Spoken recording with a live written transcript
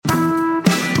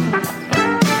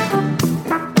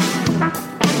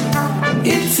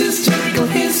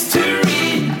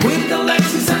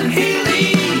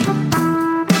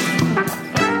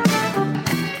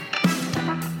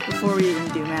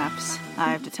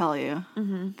tell you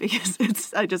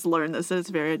because I just learned this and it's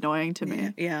very annoying to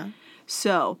me. Yeah.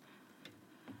 So,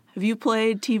 have you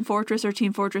played Team Fortress or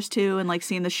Team Fortress 2 and like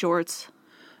seen the shorts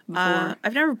before?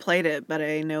 I've never played it, but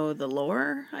I know the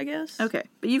lore, I guess. Okay,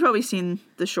 but you've probably seen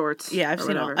the shorts. Yeah, or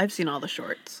whatever. I've seen all the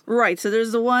shorts. Right, so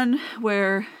there's the one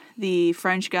where the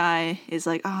French guy is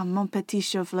like, mon petit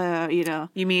chauffeur, you know.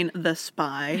 You mean the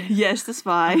spy? Yes, the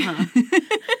spy.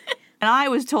 And I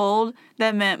was told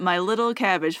that meant my little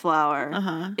cabbage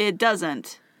flower. It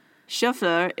doesn't.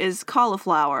 Chauffeur is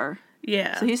cauliflower.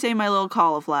 Yeah. So he's saying my little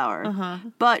cauliflower.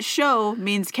 But chou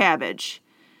means cabbage.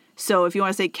 So if you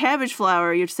want to say cabbage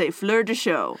flower, you have to say fleur de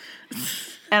chou.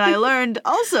 And I learned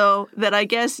also that I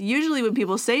guess usually when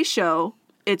people say chou,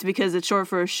 it's because it's short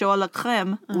for chaud à la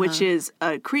crème, which is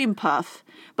a cream puff,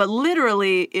 but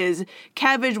literally is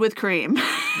cabbage with cream.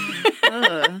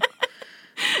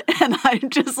 And I'm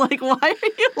just like, why are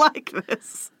you like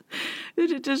this?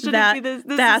 It just shouldn't be this.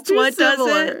 That's is too what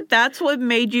similar. does it. That's what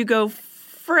made you go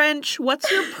French. What's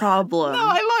your problem? No,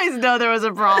 I've always known there was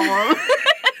a problem.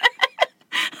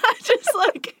 I just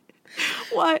like,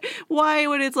 why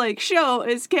when it's like chou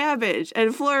is cabbage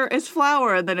and fleur is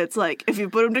flower, and then it's like, if you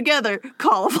put them together,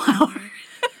 cauliflower.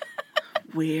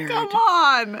 Weird. Come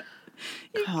on.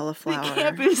 Cauliflower. They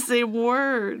can't be the same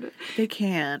word. They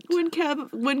can't.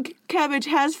 When cabbage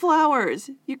has flowers,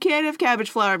 you can't have cabbage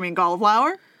flower mean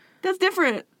cauliflower. That's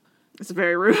different. It's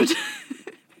very rude.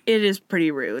 It is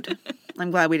pretty rude. I'm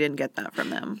glad we didn't get that from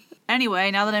them.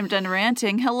 Anyway, now that I'm done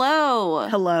ranting, hello.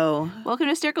 Hello. Welcome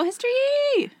to Hysterical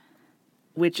History.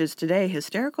 Which is today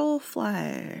hysterical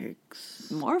flags.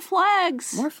 More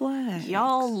flags. More flags.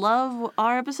 Y'all love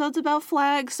our episodes about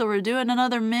flags, so we're doing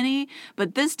another mini,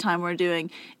 but this time we're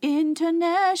doing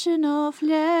international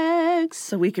flags.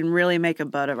 So we can really make a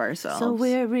butt of ourselves. So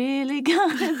we're really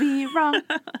gonna be wrong.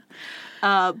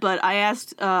 But I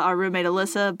asked our roommate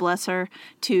Alyssa, bless her,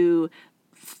 to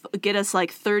get us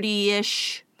like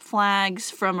 30-ish flags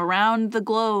from around the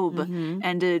globe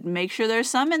and to make sure there's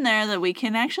some in there that we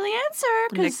can actually answer.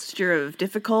 A mixture of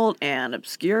difficult and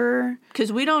obscure.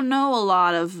 Because we don't know a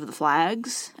lot of the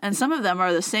flags, and some of them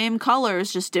are the same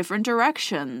colors, just different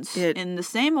directions in the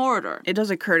same order. It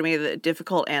does occur to me that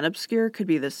difficult and obscure could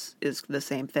be is the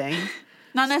same thing.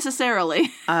 Not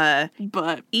necessarily,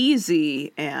 but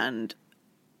easy and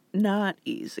not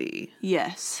easy.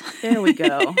 yes. There we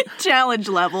go. Challenge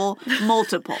level,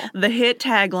 multiple. The hit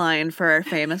tagline for our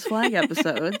famous flag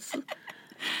episodes.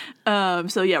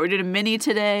 So yeah, we're doing a mini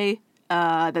today.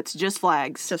 That's just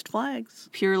flags. Just flags.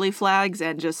 Purely flags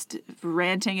and just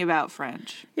ranting about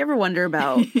French. You ever wonder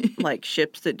about like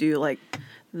ships that do like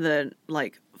the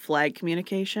like flag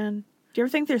communication? Do you ever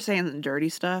think they're saying dirty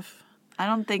stuff? I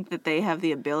don't think that they have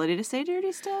the ability to say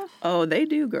dirty stuff. Oh, they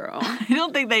do, girl. I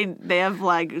don't think they have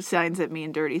flag signs that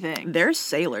mean dirty things. They're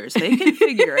sailors. They can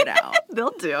figure it out.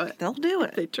 They'll do it. They'll do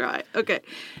it. They try. Okay.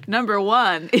 Number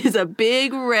 1 is a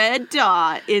big red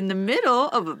dot in the middle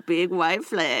of a big white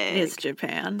flag. It's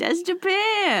Japan. That's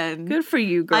Japan. Good for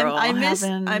you, girl. I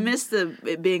miss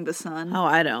it being the sun. Oh,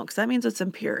 I don't, because that means it's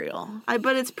imperial.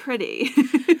 But it's pretty.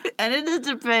 And it is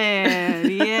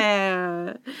Japan.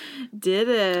 Yeah. Did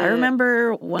it. I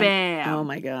remember one. Bam. Oh,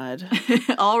 my God.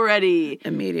 Already.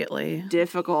 Immediately.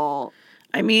 Difficult.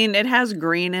 I mean, it has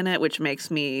green in it, which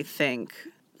makes me think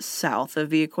south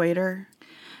of the equator.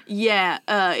 Yeah.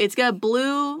 It's got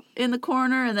blue in the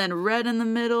corner and then red in the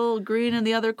middle, green in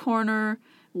the other corner,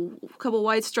 a couple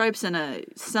white stripes and a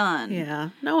sun. Yeah.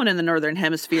 No one in the northern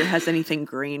hemisphere has anything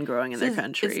green growing in their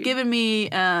country. It's given me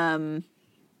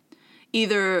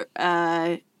either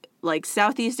like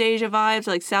Southeast Asia vibes,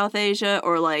 like South Asia,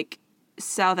 or like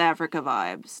South Africa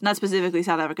vibes. Not specifically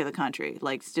South Africa, the country,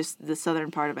 like just the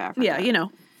southern part of Africa. Yeah, you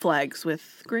know, flags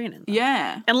with green in them.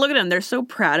 Yeah. And look at them. They're so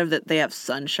proud of that they have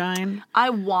sunshine.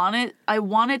 I want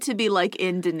it to be like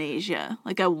Indonesia.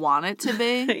 Like I want it to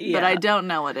be, but I don't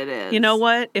know what it is. You know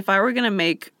what? If I were going to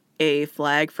make a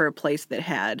flag for a place that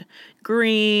had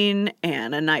green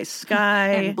and a nice sky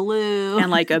and blue and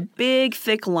like a big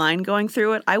thick line going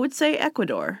through it, I would say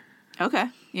Ecuador. Okay.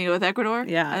 You go with Ecuador?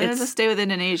 Yeah. I think it's stay with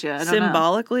Indonesia. I don't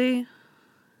symbolically.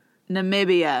 know.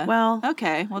 Namibia. Well.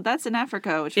 Okay. Well, that's in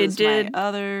Africa, which was my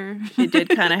other It did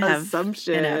kind of have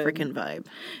assumption. an African vibe.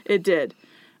 It did.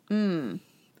 This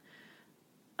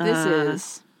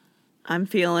is. I'm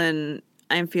feeling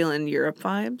Europe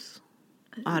vibes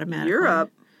automatically.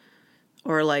 Europe?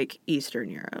 Or like Eastern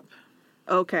Europe.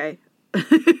 Okay.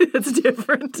 It's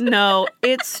different. No,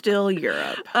 it's still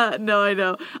Europe. No, I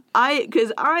know.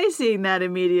 Because I seeing that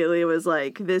immediately was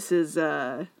like, this is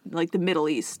like the Middle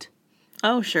East.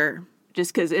 Oh, sure.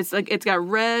 just because it's like it's got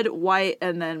red, white,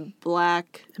 and then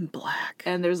black, And black.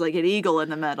 and there's like an eagle in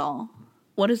the middle.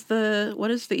 What does the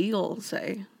eagle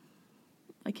say?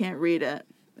 I can't read it.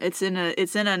 It's in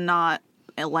a not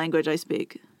a language I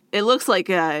speak. It looks like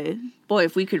Boy,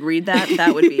 if we could read that,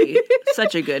 that would be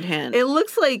such a good hint. it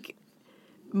looks like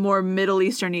more Middle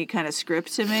Eastern-y kind of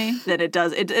script to me than it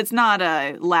does. It's not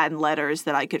Latin letters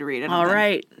that I could read. All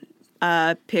right.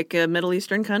 Pick a Middle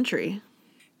Eastern country.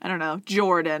 I don't know.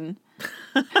 Jordan.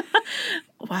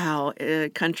 Wow, a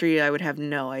country I would have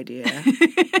no idea.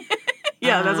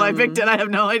 Yeah, that's why I picked it. I have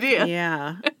no idea.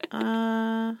 Yeah.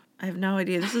 I have no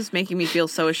idea. This is making me feel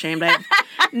so ashamed. I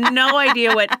have no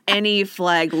idea what any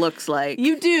flag looks like.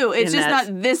 You do. It's In just that-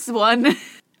 not this one.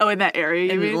 Oh, in that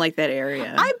area, you mean? in like that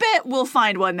area. I bet we'll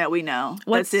find one that we know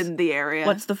What's- that's in the area.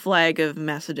 What's the flag of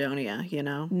Macedonia, you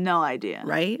know? No idea.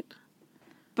 Right?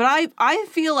 But I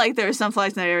feel like there are some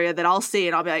flags in that area that I'll see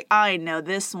and I'll be like, I know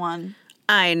this one.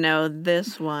 I know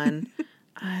this one.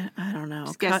 I don't know.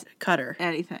 Just guess- Qatar.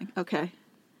 Anything. Okay.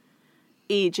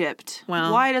 Egypt.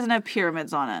 Well- Why doesn't it have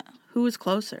pyramids on it? Who is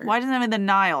closer? Why doesn't it have the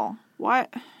Nile? Why?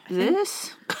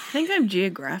 This? I think I'm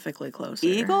geographically closer.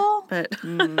 Eagle? But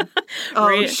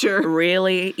Oh, sure.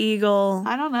 Really, eagle?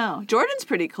 I don't know. Jordan's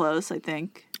pretty close, I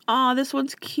think. Oh, this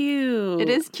one's cute. It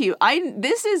is cute.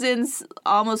 This is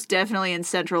almost definitely in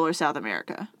Central or South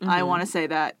America. I want to say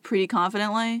that pretty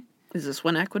confidently. Is this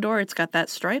one Ecuador? It's got that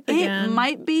stripe again. It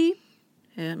might be.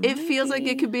 It might feels like be.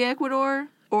 it could be Ecuador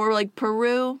or like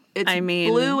Peru. It's I mean-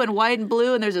 blue and white and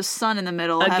blue, and there's a sun in the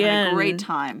middle having a Again- great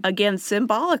time. Again,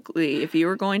 symbolically, if you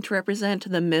were going to represent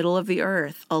the middle of the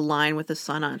earth, a line with the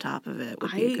sun on top of it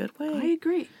would be a good I way.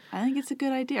 agree. I think it's a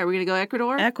good idea. Are we going to go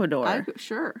Ecuador? Ecuador.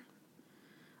 Sure.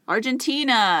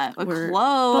 Argentina. We're-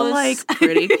 Close. but, like,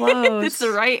 pretty close. It's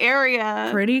the right area.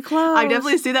 Pretty close. I've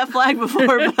definitely seen that flag before,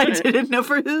 but I didn't know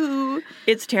for who.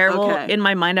 It's terrible. Okay. In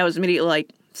my mind, I was immediately like,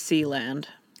 Sealand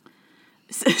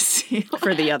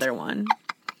for the other one.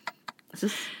 Is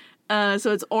this-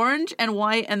 So it's orange and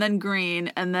white and then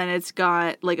green, and then it's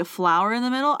got like a flower in the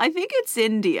middle. I think it's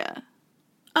India.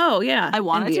 Oh, yeah. I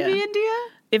want India. it to be India.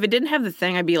 If it didn't have the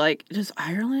thing, I'd be like, does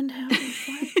Ireland have a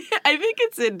flag? I think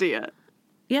it's India.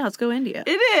 Yeah, let's go India.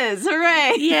 It is.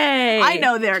 Hooray. Yay! I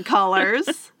know their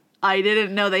colors. I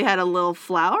didn't know they had a little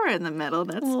flower in the middle.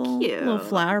 That's cute. Little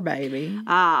flower baby.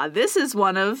 This is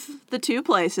one of the two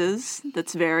places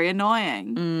that's very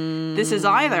annoying. This is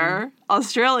either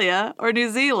Australia or New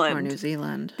Zealand. Or New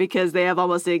Zealand. Because they have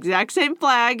almost the exact same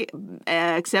flag,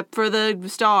 except for the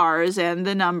stars and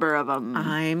the number of them.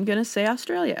 I'm going to say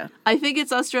Australia. I think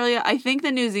it's Australia. I think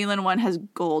the New Zealand one has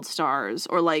gold stars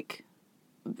or like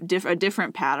a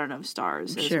different pattern of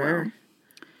stars as Sure. well.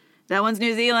 That one's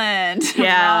New Zealand.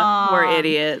 Yeah, we're Wrong.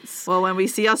 idiots. Well, when we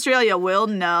see Australia, we'll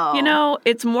know. You know,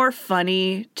 it's more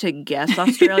funny to guess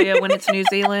Australia when it's New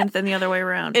Zealand than the other way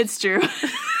around. It's true.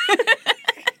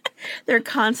 They're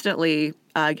constantly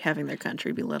having their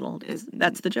country belittled.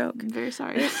 That's the joke. I'm very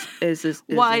sorry. Is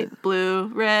White, blue,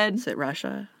 red. Is it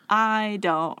Russia? I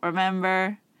don't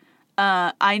remember.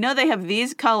 I know they have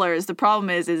these colors. The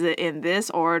problem is it in this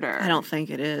order? I don't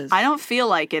think it is. I don't feel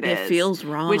like it is. It feels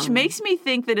wrong. Which makes me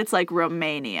think that it's like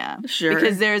Romania. Sure.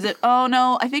 Because there's oh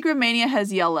no, I think Romania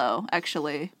has yellow,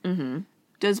 actually. Mm-hmm.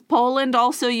 Does Poland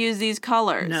also use these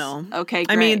colors? No. Okay,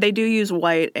 great. I mean, they do use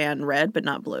white and red, but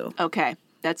not blue. Okay,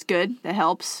 that's good. That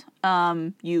helps.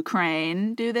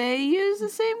 Ukraine, do they use the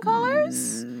same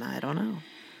colors? I don't know.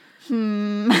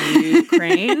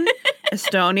 Ukraine,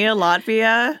 Estonia,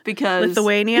 Latvia, Because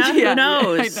Lithuania. Who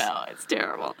knows? I know, it's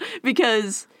terrible.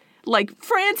 Because like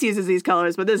France uses these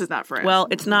colors, but this is not France. Well,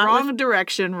 it's not wrong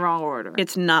direction, wrong order.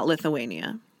 It's not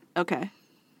Lithuania. Okay.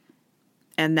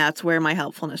 And that's where my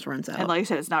helpfulness runs out. And like I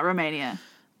said, it's not Romania.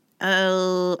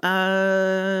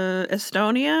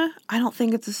 Estonia? I don't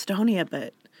think it's Estonia,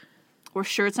 but We're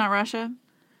sure it's not Russia?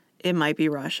 it might be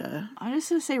Russia. I'm just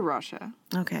going to say Russia.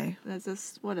 Okay. That's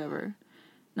just whatever.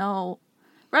 No.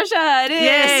 Russia, it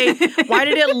is. Yay! Why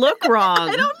did it look wrong?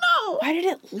 I don't know. Why did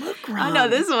it look wrong? I know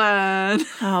this one.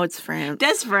 Oh, it's France.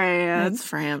 That's France. That's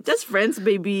France. That's France,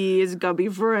 baby. It's gonna be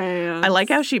France. I like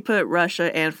how she put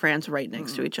Russia and France right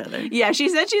next to each other. Yeah, she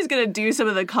said she's gonna do some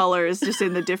of the colors just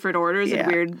in the different orders Yeah.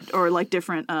 and weird or like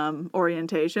different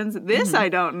orientations. This I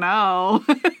don't know.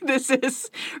 This is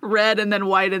red and then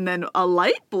white and then a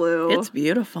light blue. It's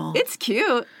beautiful. It's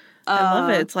cute. I love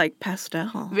it. It's like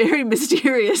pastel. Very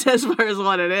mysterious as far as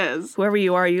what it is. Whoever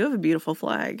you are, you have a beautiful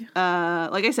flag.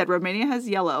 Like I said, Romania has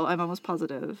yellow. I'm almost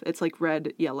positive. It's like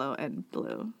red, yellow, and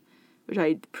blue, which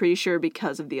I'm pretty sure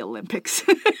because of the Olympics.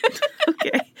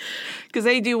 Okay. Because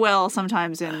they do well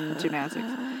sometimes in gymnastics.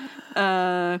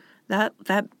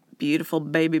 That beautiful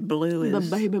baby blue is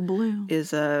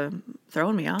blue.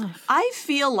 throwing me off. I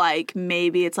feel like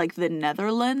maybe it's like the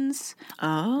Netherlands.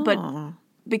 Oh.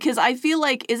 Because I feel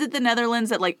like, is it the Netherlands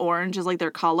that like orange is like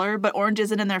their color, but orange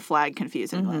isn't in their flag,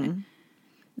 confusingly.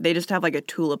 They just have like a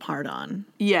tulip heart on.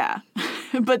 Yeah.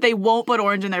 But they won't put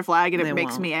orange in their flag, and it They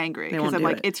makes won't. me angry. They Because won't I'm do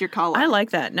like, it. it's your color. I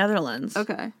like that. Netherlands.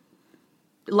 Okay.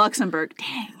 Luxembourg.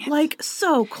 Dang it. Like,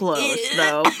 so close,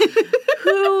 though.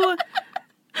 Who...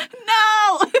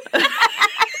 No!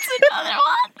 It's another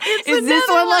one. Is this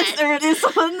one Luxembourg? Is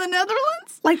this one the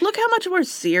Netherlands? Like, look how much more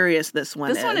serious this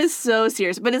one is. This one is so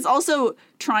serious, but it's also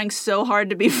trying so hard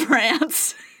to be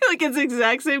France. Like, it's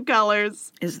exact same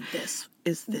colors. Is this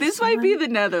This might be the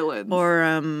Netherlands. Or,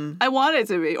 I want it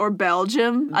to be. Or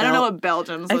Belgium. I don't know what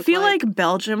Belgium's I look feel like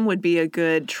Belgium would be a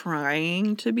good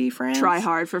trying to be France. Try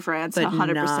hard for France, but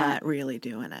 100%. not really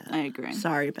doing it. I agree.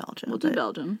 Sorry, Belgium. We'll do but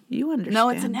Belgium. You understand. No,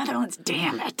 it's the Netherlands.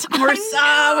 Damn it. We're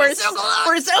so close.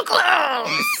 We're so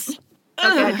close.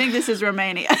 Okay, I think this is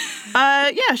Romania.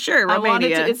 Yeah, sure. I want it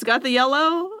Romania. to, it's got the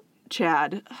yellow.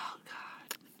 Chad.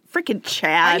 Freaking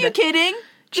Chad. Are you kidding?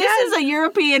 Chad. This is a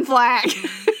European flag.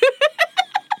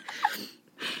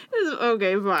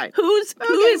 Okay, fine. Who is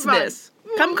fine. this?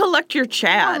 Come collect your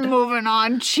Chad. We're moving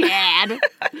on, Chad.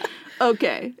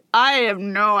 Okay, I have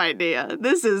no idea.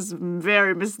 This is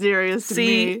very mysterious to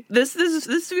See, me. this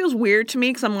feels weird to me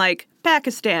because I'm like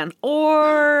Pakistan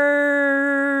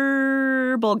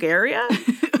or Bulgaria.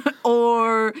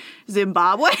 Or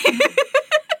Zimbabwe.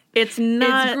 It's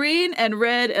not. It's green and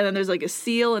red, and then there's like a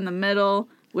seal in the middle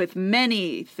with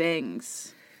many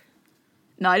things.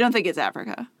 No, I don't think it's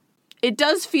Africa. It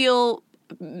does feel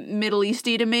Middle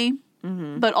Easty to me,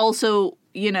 but also,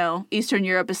 you know, Eastern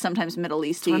Europe is sometimes Middle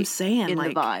Easty. what I'm saying, in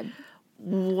like- the vibe.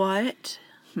 What?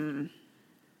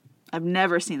 I've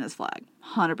never seen this flag.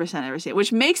 100% never seen it,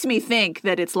 which makes me think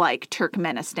that it's like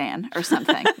Turkmenistan or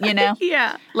something, you know?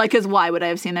 Yeah. Like, because why would I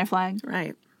have seen their flag?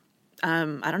 Right.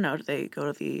 I don't know. Do they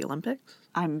go to the Olympics?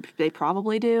 They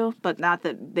probably do, but not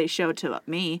that they show to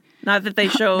me. Not that they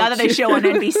show. Not that they show on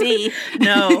NBC.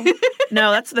 No,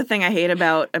 that's the thing I hate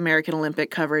about American Olympic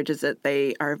coverage is that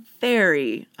they are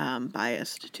very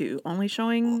biased to only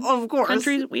showing Of course.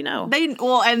 countries we know.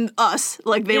 And us.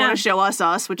 Like, they Yeah. want to show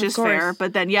us, which is course. fair.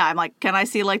 But then, yeah, I'm like, can I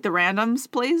see, like, the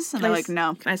randoms, please? And they're like,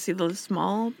 no. Can I see the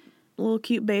small, little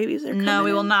cute babies? That are No, coming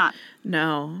we will in? not.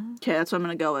 No. Okay, that's what I'm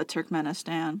going to go with,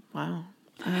 Turkmenistan. Wow.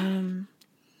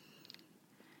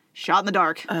 Shot in the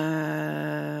dark.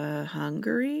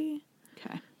 Hungary?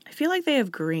 Okay. I feel like they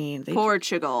have green.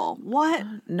 Portugal. What?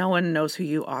 No one knows who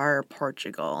you are,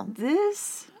 Portugal.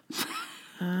 This?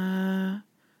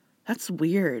 That's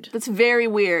weird. That's very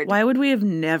weird. Why would we have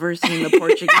never seen the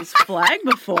Portuguese flag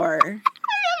before? I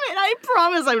mean, I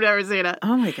promise I've never seen it.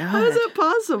 Oh my God. How is it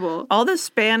possible? All the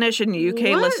Spanish and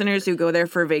UK What? listeners who go there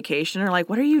for vacation are like,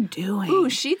 what are you doing? Ooh,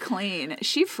 she clean.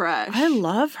 She fresh. I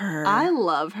love her. I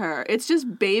love her. It's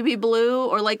just baby blue,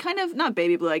 or like kind of not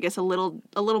baby blue, I guess a little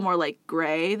more like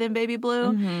gray than baby blue,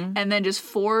 and then just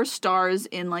 4 stars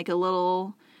in like a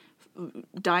little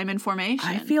diamond formation.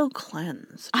 I feel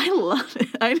cleansed. I love it.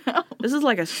 I know. This is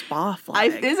like a spa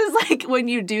flag. This is like when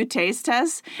you do taste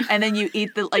tests and then you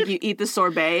eat the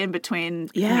sorbet in between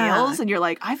Yeah. meals, and you're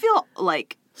like, I feel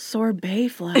like Sorbet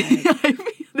flag.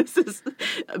 this is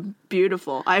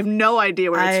beautiful. I have no idea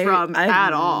where it's from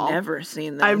at all. I've never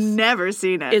seen this. I've never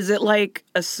seen it. Is it like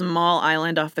a small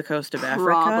island off the coast of Africa?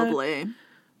 Probably.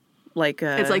 Like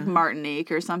It's like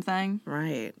Martinique or something.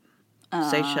 right.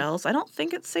 Seychelles. I don't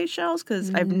think it's Seychelles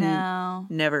because I've No.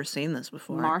 never seen this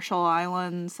before. Marshall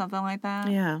Islands, something like that.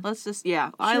 Yeah. Let's just,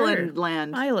 island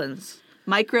land. Islands.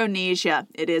 Micronesia.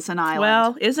 It is an island.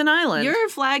 Well, is an island. Your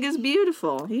flag is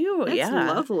beautiful. It's yeah.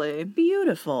 lovely.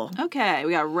 Beautiful. Okay,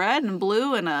 we got red and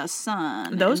blue and a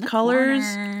sun. Those in the colors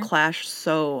corner. clash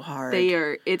so hard.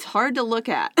 It's hard to look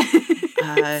at.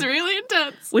 It's really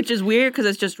intense. Which is weird because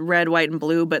it's just red, white, and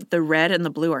blue, but the red and the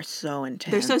blue are so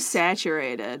intense. They're so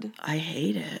saturated. I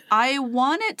hate it. I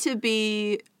want it to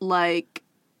be like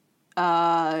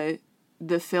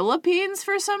the Philippines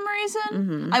for some reason.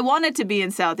 Mm-hmm. I want it to be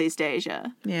in Southeast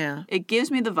Asia. Yeah. It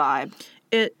gives me the vibe.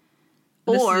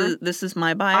 This is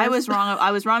my bias. I was wrong.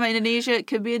 I was wrong about Indonesia. It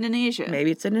could be Indonesia.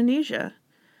 Maybe it's Indonesia.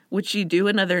 Would you do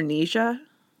another Nesia?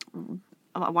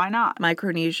 Why not?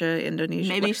 Micronesia, Indonesia.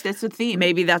 Maybe that's the theme.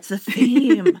 Maybe that's the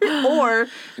theme. Or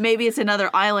maybe it's another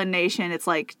island nation. It's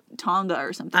like Tonga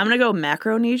or something. I'm going to go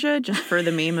Macronesia just for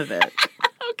the meme of it.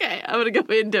 Okay, I'm going to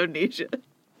go Indonesia.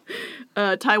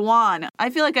 Taiwan. I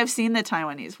feel like I've seen the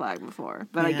Taiwanese flag before,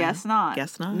 but I Yeah, guess not.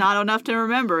 guess not. Not enough to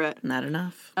remember it. Not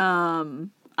enough.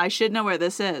 I should know where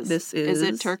this is. Is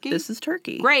it Turkey? This is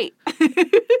Turkey. Great.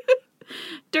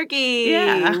 Turkey.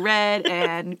 Yeah. Red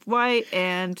and white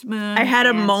and moon. I had a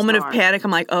and moment star. of panic.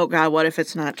 I'm like, oh God, what if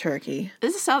it's not Turkey?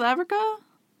 Is this South Africa?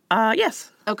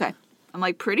 Yes. Okay. I'm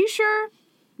like pretty sure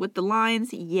with the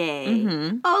lines. Yay.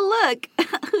 Mm-hmm. Oh, look.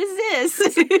 Who's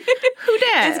this? Who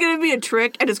dat? It's going to be a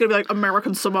trick and it's going to be like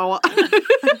American Samoa.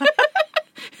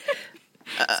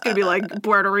 It's going to be like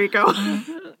Puerto Rico.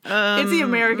 It's the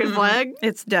American flag.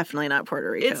 It's definitely not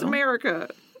Puerto Rico. It's America.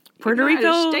 Puerto United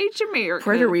Rico. States America.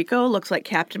 Puerto Rico looks like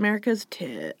Captain America's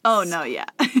tits. Oh, no, yeah.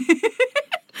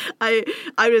 I'm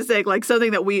just saying, like,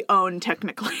 something that we own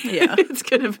technically. Yeah. It's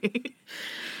going to be.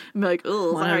 I'm like,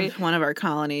 oh, sorry. One of our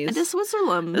colonies. It is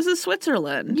Switzerland. This is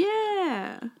Switzerland.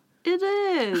 Yeah, it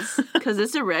is. Because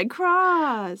it's a Red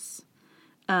Cross.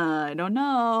 I don't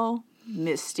know.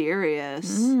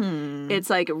 Mysterious. It's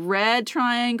like red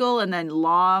triangle and then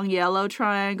long yellow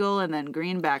triangle and then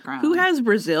green background. Who has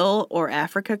Brazil or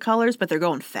Africa colors, but they're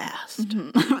going fast?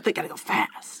 They gotta go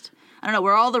fast. I don't know.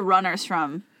 Where are all the runners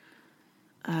from?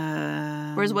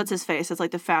 Where's what's his face? It's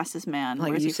like the fastest man. Like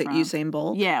Where's he from? Usain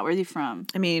Bolt? Yeah, where's he from?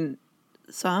 I mean,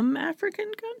 some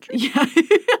African country? Yeah.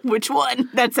 Which one?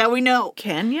 That's how we know.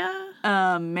 Kenya?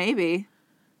 Maybe.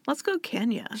 Let's go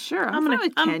Kenya. Sure, I'm fine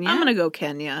with Kenya. I'm gonna go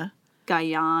Kenya.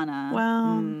 Guyana.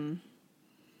 Well,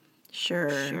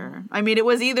 sure. I mean, it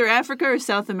was either Africa or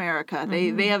South America.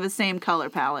 They have the same color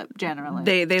palette generally.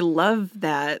 They love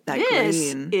that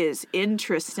This green. is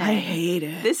interesting. I hate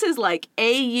it. This is like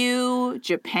AU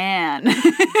Japan.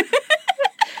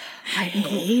 I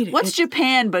hate it. What's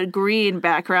Japan but green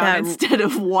background That- instead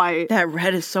of white? That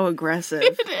red is so aggressive.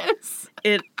 It is.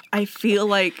 I feel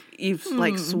like you've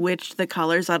like switched the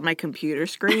colors on my computer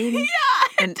screen. Yeah,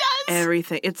 and it does.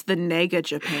 everything. It's the nega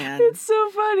Japan. It's so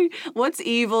funny. What's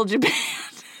evil Japan?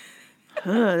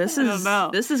 This don't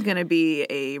know. is going to be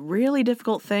a really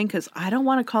difficult thing because I don't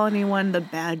want to call anyone the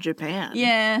bad Japan.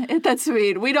 Yeah, that's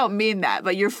sweet. We don't mean that,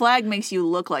 but your flag makes you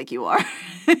look like you are.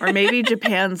 Or maybe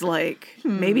Japan's like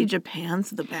maybe Japan's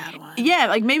the bad one. Yeah,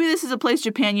 like maybe this is a place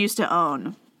Japan used to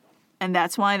own. And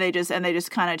that's why they just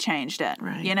kind of changed it,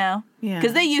 Right. you know? Yeah.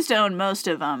 Because they used to own most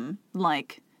of them,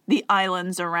 like the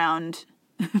islands around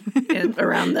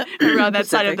Around the around that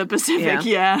side of the Pacific. Pacific,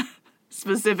 yeah.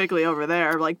 Specifically over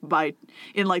there, like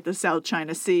in like the South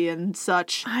China Sea and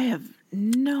such. I have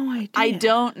no idea. I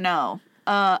don't know.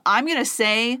 I'm gonna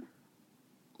say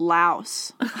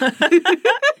Laos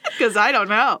because I don't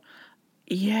know.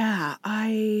 Yeah,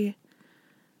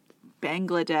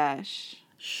 Bangladesh,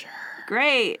 sure.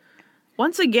 great.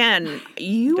 Once again,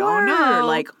 you Don't are know.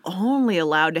 like only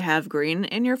allowed to have green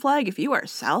in your flag if you are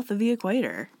south of the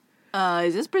equator.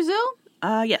 Is this Brazil?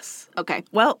 Yes. Okay.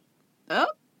 Well, Oh,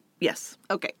 yes.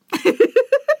 okay.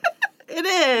 It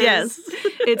is. Yes.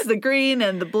 It's the green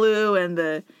and the blue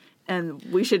and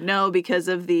we should know because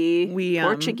of the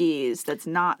Portuguese. That's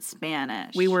not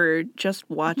Spanish. We were just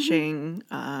watching,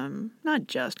 not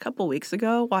just, a couple weeks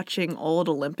ago, watching old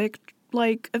Olympic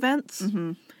like events.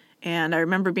 Mm-hmm. And I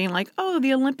remember being like, oh,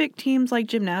 the Olympic teams like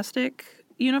gymnastic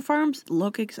uniforms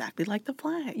look exactly like the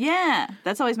flag. Yeah,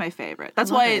 that's always my favorite.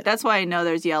 That's love why. it. That's why I know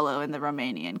there's yellow in the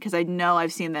Romanian because I know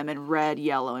I've seen them in red,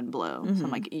 yellow, and blue. So I'm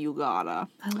like, you gotta.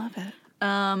 I love it.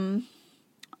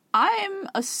 I'm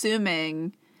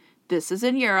assuming this is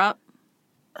in Europe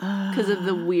because of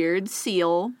the weird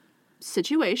seal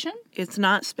situation. It's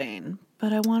not Spain,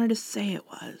 but I wanted to say it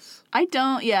was I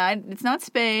don't. Yeah, it's not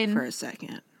Spain. for a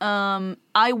second.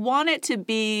 I want it to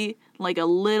be like a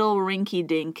little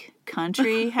rinky-dink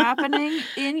country happening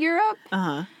in Europe.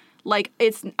 Uh-huh. Like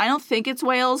I don't think it's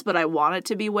Wales, but I want it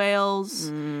to be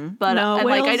Wales. But No, I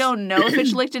Wales- don't know if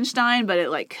it's Liechtenstein, but it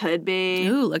like could be.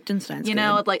 Ooh, Liechtenstein's You good.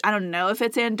 know, like I don't know if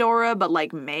it's Andorra, but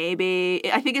like maybe.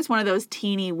 I think it's one of those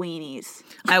teeny weenies.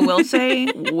 I will say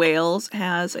Wales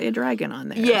has a dragon on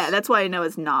there. Yeah, that's why I know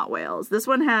it's not Wales. This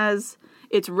one has.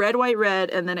 It's red, white, red,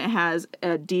 and then it has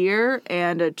a deer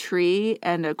and a tree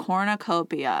and a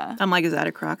cornucopia. I'm like, is that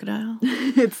a crocodile?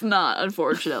 It's not,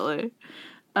 unfortunately.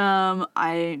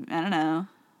 I don't know.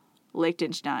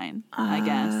 Liechtenstein, I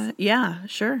guess. Yeah,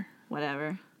 sure.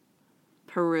 Whatever.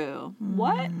 Peru.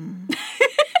 What?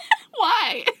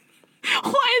 Why?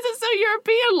 Why is it so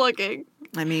European looking?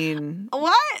 I mean,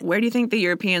 What? where do you think the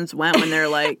Europeans went when they're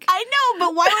like, I know,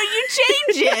 but why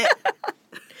would you change it?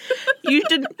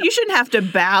 you shouldn't have to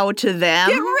bow to them.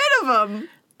 Get rid of them.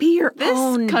 Be your This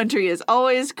own. country is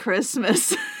always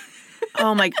Christmas.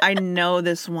 Oh my! I know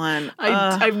this one.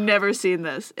 I've never seen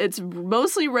this. It's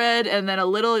mostly red and then a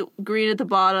little green at the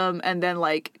bottom and then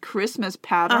like Christmas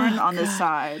pattern on the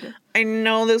side. I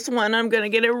know this one. I'm gonna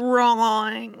get it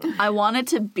wrong. I want it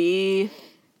to be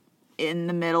in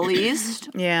the Middle East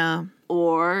Yeah.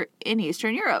 or in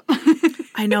Eastern Europe.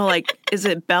 I know, like, is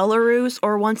it Belarus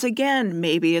or once again,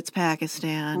 maybe it's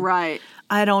Pakistan? Right.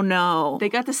 I don't know. They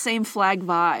got the same flag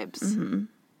vibes. Mm-hmm.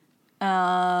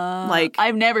 Like,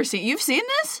 I've never seen. You've seen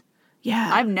this?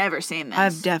 Yeah. I've never seen this.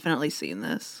 I've definitely seen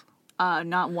this.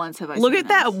 Not once have I Look seen at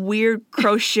that weird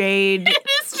crocheted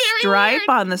stripe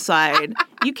on the side.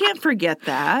 You can't forget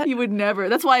that. You would never.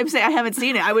 That's why I'm saying I haven't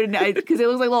seen it. I would, because it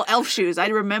looks like little elf shoes. I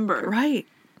remember. Right.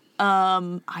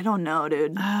 I don't know,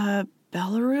 dude.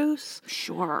 Belarus?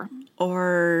 Sure.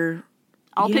 Or...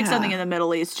 I'll pick something in the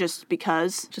Middle East just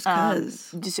because. Just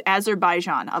because. Just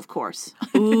Azerbaijan, of course.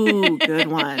 Ooh, good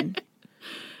one.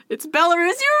 It's Belarus.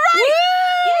 You're right.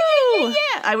 Woo!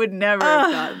 Yeah. I would never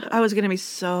have thought that. I was going to be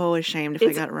so ashamed if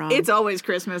I got it wrong. It's always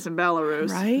Christmas in Belarus.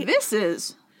 Right? This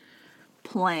is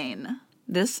plain.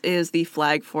 This is the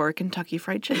flag for Kentucky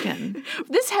Fried Chicken.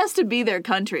 This has to be their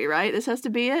country, right? This has to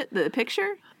be it, the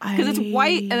picture? Because it's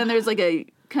white and then there's like a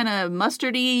kind of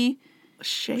mustardy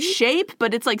shape,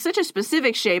 but it's like such a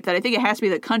specific shape that I think it has to be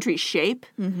the country shape.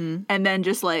 Mm-hmm. And then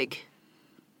just like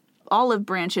olive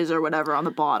branches or whatever on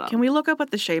the bottom. Can we look up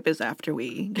what the shape is after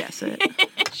we guess it?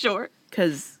 Sure.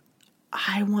 Because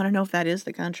I want to know if that is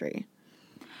the country.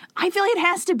 I feel like it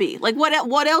has to be. Like,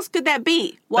 what else could that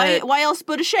be? Why else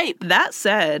put a shape? That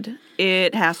said,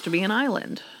 it has to be an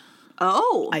island.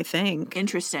 Oh. I think.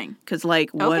 Interesting. Because, like,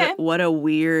 what a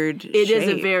weird shape. It is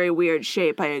a very weird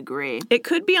shape, I agree. It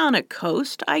could be on a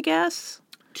coast, I guess.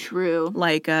 True.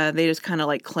 Like, they just kind of,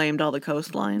 like, claimed all the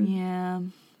coastline. Yeah.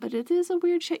 But it is a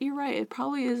weird shape. You're right. It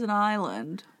probably is an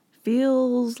island.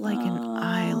 Feels like an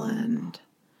island.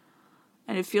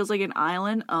 And it feels like an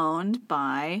island owned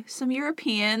by some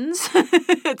Europeans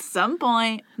at some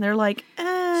point. They're like,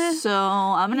 So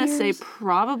I'm going to say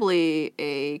probably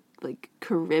a like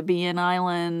Caribbean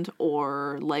island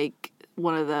or like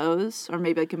one of those. Or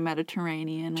maybe like a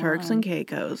Mediterranean Turks and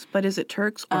Caicos. But is it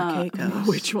Turks or Caicos?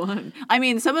 Which one? I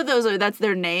mean, some of those that's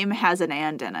their name has an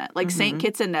and in it. Like St.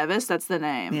 Kitts and Nevis, that's the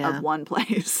name of one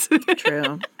place.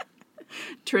 True.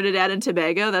 Trinidad and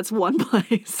Tobago, that's one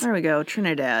place. There we go,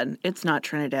 Trinidad. It's not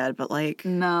Trinidad, but like...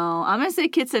 No, I'm going to say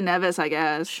Kitts and Nevis, I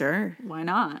guess. Sure. Why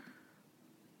not?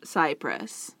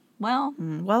 Cyprus. Well...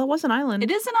 Well, it was an island.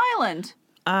 It is an island.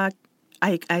 I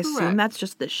assume that's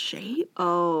just the shape?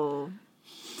 Oh.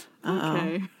 Uh-oh.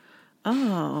 Okay.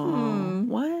 Oh.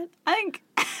 What? I think...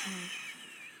 I'm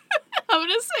going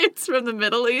to say it's from the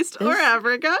Middle East or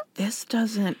Africa. This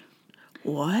doesn't...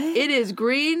 What? It is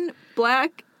green,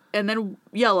 black... and then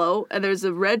yellow, and there's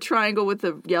a red triangle with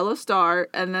a yellow star,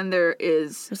 and then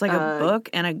there's like a book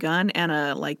and a gun and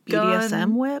a like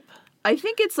BDSM whip. I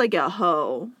think it's like a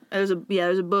hoe. There's a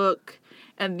book,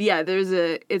 and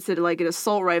it's like an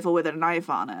assault rifle with a knife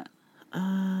on it.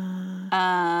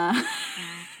 I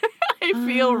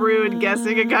feel rude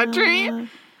guessing a country.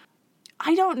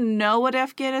 I don't know what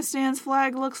Afghanistan's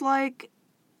flag looks like.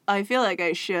 I feel like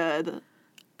I should.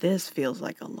 This feels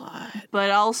like a lot. But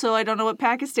also, I don't know what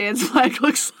Pakistan's flag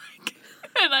looks like.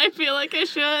 And I feel like I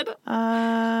should.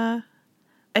 I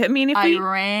mean,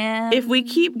 if we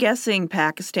keep guessing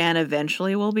Pakistan,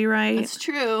 eventually we'll be right. That's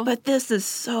true. But this is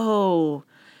so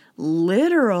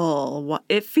literal.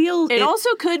 It feels... It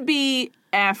also could be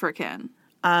African.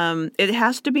 It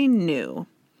has to be new.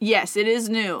 Yes, it is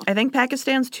new. I think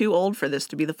Pakistan's too old for this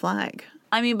to be the flag.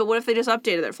 I mean, but what if they just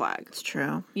updated their flag? It's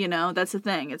true. You know, that's the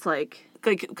thing. It's like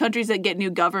countries that get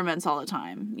new governments all the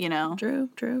time, you know?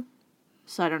 True.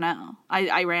 So I don't know.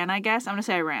 Iran, I guess? I'm going to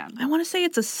say Iran. I want to say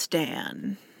it's a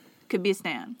stan. Could be a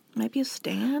stan. Might be a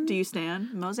stan. Do you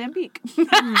stan Mozambique?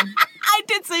 I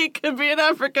did say it could be in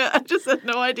Africa. I just had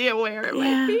no idea where it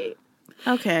might be.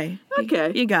 Okay.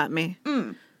 You got me.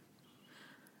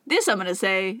 This, I'm going to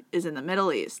say, is in the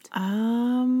Middle East.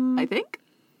 I think.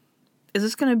 Is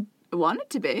this going to... I want it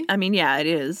to be. I mean, yeah, it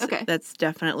is. Okay. That's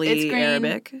definitely it's green,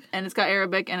 Arabic. And it's got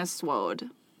Arabic and a sword.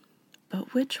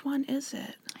 But which one is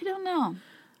it? I don't know.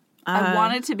 I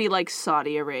want it to be like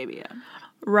Saudi Arabia.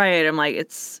 Right. I'm like,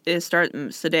 it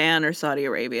starts Sudan or Saudi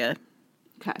Arabia.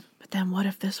 Okay. But then what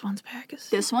if this one's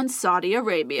Pakistan? This one's Saudi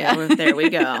Arabia. Yeah, there we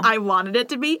go. I wanted it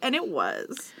to be, and it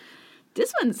was.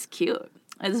 This one's cute.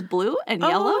 It's blue and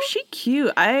yellow. Oh, she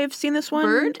cute. I've seen this one.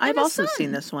 Bird I've and a also sun.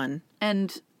 seen this one.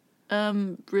 And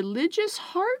religious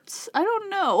hearts? I don't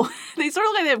know. They sort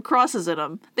of look like they have crosses in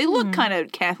them. They look kind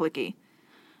of Catholic-y.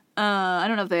 I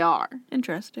don't know if they are.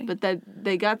 Interesting. But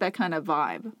they got that kind of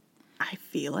vibe. I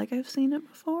feel like I've seen it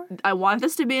before. I want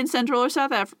this to be in Central or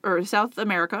South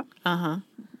America. Uh-huh.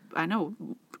 I know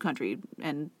country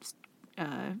and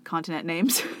continent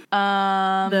names.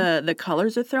 The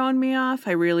colors are throwing me off.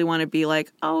 I really want to be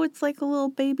like, oh, it's like a little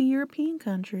baby European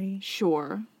country.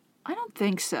 Sure. I don't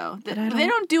think so. I They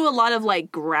don't do a lot of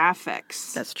like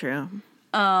graphics. That's true.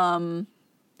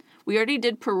 We already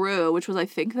did Peru, which was I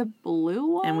think the blue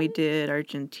one. And we did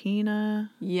Argentina.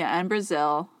 Yeah, and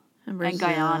Brazil. And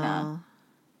Guyana.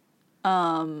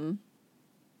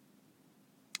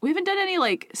 We haven't done any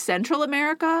like Central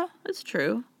America. That's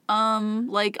true.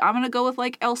 Like I'm gonna go with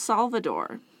like El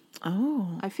Salvador.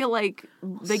 Oh. I feel like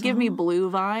they give me blue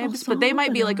vibes, but they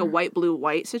might be like a white, blue,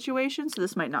 white situation, so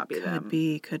this might not be them.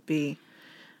 Could be.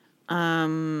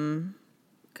 Gosh.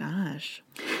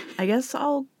 I guess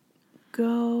I'll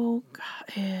go.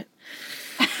 You're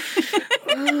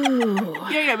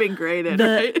not being graded,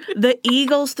 right? The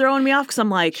Eagles throwing me off because I'm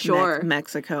like, Sure.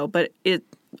 Mexico, but This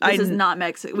is not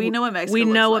Mexico. We know what Mexico We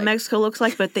know looks what like. Mexico looks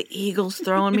like, but the Eagles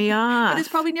throwing me off. But it's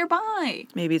probably nearby.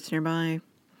 Maybe it's nearby.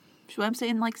 So I'm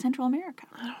saying like Central America.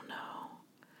 I don't know.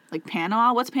 Like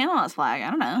Panama. What's Panama's flag? I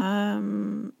don't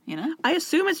know. You know? I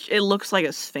assume it looks like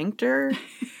a sphincter.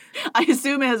 I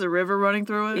assume it has a river running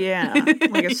through it. Yeah,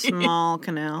 like a small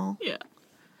canal. Yeah.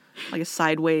 Like a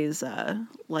sideways,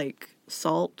 like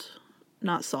sand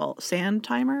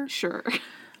timer. Sure.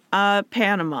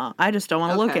 Panama. I just don't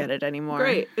want to look Okay. at it anymore.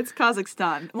 Great. It's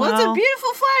Kazakhstan. Well, it's a Well,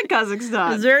 beautiful flag,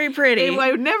 Kazakhstan. It's very pretty.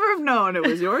 I would never have known it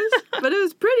was yours, but it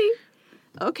was pretty.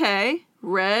 Okay.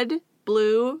 Red,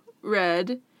 blue,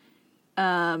 red,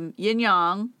 yin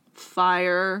yang,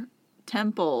 fire,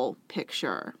 temple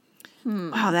picture.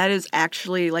 Wow, that is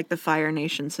actually like the Fire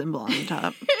Nation symbol on the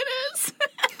top. It is.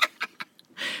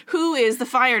 Who is the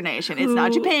Fire Nation? It's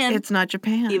not Japan. It's not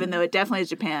Japan. Even though it definitely is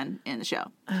Japan in the show.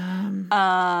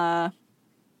 I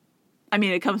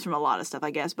mean, it comes from a lot of stuff,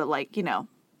 I guess, but like, you know,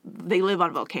 they live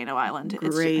on Volcano Island. It's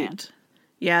Japan. Great.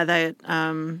 Yeah, that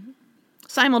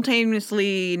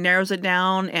simultaneously narrows it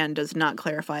down and does not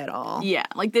clarify at all. Yeah,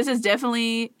 like this is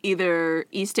definitely either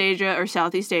East Asia or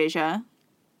Southeast Asia.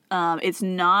 It's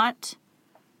not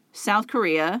South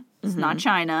Korea. It's not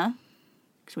China,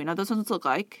 because we know what those ones look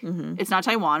like. It's not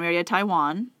Taiwan. We already had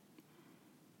Taiwan,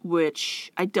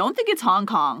 which I don't think it's Hong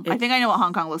Kong. I think I know what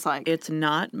Hong Kong looks like. It's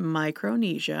not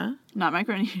Micronesia. Not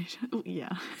Micronesia. Ooh,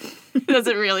 yeah. That's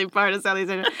a really part of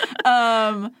Southeast Asia.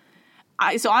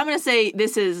 So I'm going to say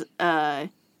this is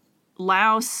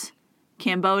Laos,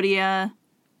 Cambodia.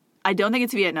 I don't think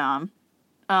it's Vietnam.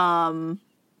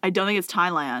 I don't think it's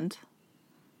Thailand.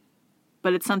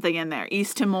 But it's something in there.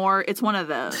 East Timor. It's one of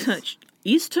those.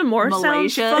 East Timor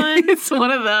Malaysia. sounds fun. It's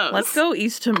one of those. Let's go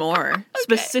East Timor.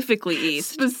 Specifically East.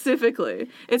 Specifically.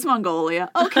 It's Mongolia.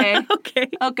 Okay.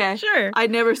 Okay. Sure. I'd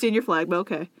never seen your flag, but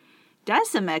okay.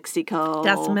 That's a Mexico.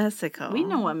 That's Mexico. We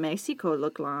know what Mexico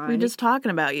look like. We're just talking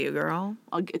about you, girl.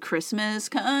 A Christmas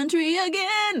country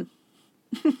again.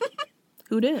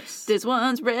 Who dis? This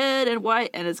one's red and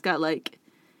white, and it's got like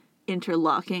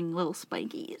interlocking little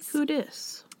spikies. Who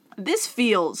dis? This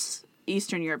feels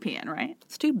Eastern European, right?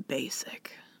 It's too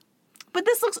basic. But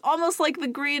this looks almost like the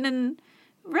green and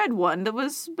red one that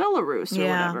was Belarus or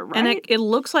whatever, right? And it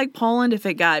looks like Poland if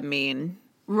it got mean.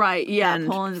 Right, yeah. And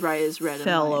Poland's right is red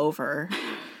fell and white. over.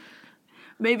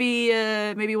 Maybe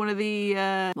one of the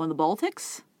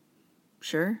Baltics?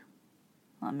 Sure.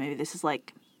 Maybe this is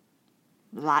like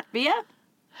Latvia?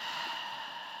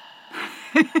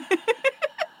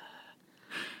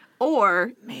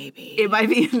 Or maybe it might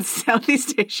be in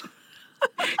Southeast Asia.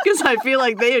 Because I feel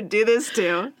like they would do this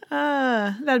too.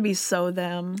 That'd be so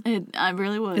them. I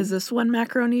really would. Is this one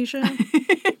Macronesia?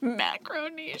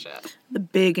 Macronesia. The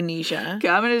big Nesia. Okay,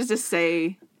 I'm going to just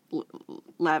say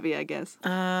Latvia, I guess.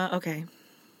 Okay.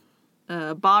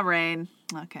 Bahrain.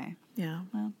 Okay. Yeah.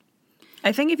 Well,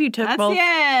 I think if you took that's both, the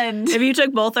end. if you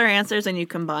took both our answers and you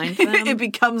combined them, It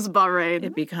becomes Bahrain.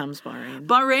 it becomes Bahrain.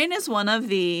 Bahrain is one of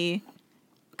the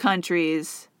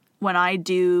countries when I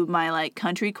do my like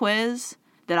country quiz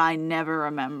that I never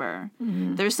remember.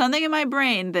 Mm-hmm. There's something in my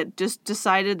brain that just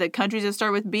decided that countries that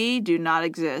start with B do not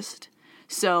exist.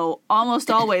 So almost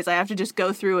always I have to just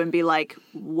go through and be like,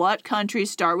 what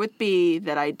countries start with B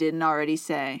that I didn't already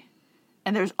say?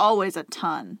 And there's always a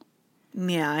ton.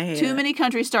 Yeah, I hate Too it. many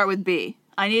countries start with B.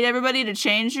 I need everybody to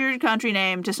change your country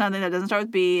name to something that doesn't start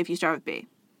with B if you start with B. Pick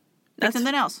That's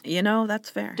something else. You know, that's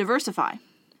fair. Diversify.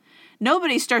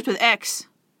 Nobody starts with X.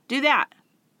 Do that.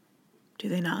 Do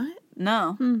they not?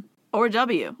 No. Or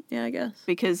W. Yeah, I guess.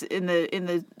 Because in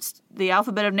the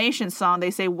Alphabet of Nations song, they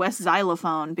say West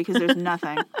Xylophone because there's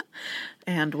nothing.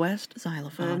 And West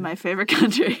Xylophone. My favorite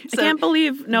country. I can't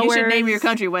believe nowhere You should name your is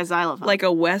country West Xylophone. like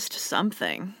a West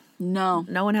something. No.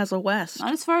 No one has a West.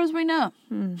 Not as far as we know.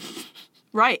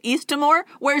 Right. East Timor?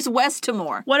 Where's West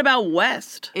Timor? What about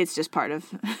West? It's just part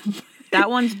of... That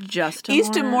one's just Timor.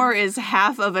 East Timor is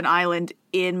half of an island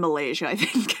in Malaysia, I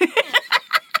think.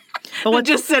 It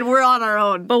just said we're on our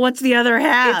own. But what's the other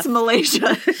half? It's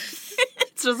Malaysia.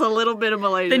 It's just a little bit of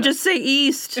Malaysia. Then just say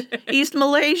East. East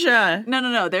Malaysia.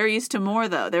 No. They're East Timor,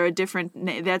 though. They're a different...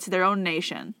 that's their own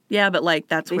nation. Yeah, but like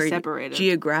that's where separated.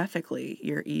 Geographically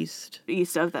you're east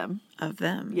East of them. of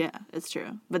them. Yeah, it's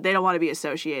true. But they don't want to be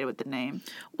associated with the name.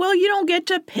 Well, you don't get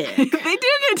to pick. They do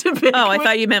get to pick. Oh, I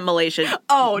thought you meant Malaysia.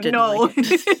 Oh, didn't no. like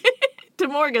it.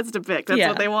 Timor gets to pick. That's Yeah.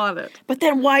 what they wanted. But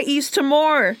then why East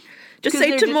Timor? Just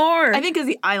say Timor. I think because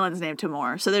the island's named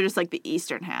Timor, so they're just like the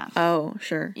eastern half. Oh,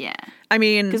 sure. Yeah. I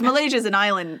mean, Because Malaysia's an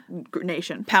island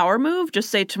nation. power move, just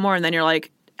say Timor, and then you're like,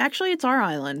 actually, it's our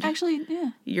island. Actually, yeah.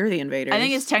 You're the invaders. I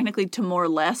think it's technically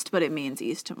Timor-Leste, but it means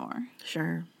East Timor.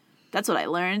 Sure. That's what I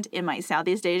learned in my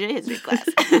Southeast Asia history class.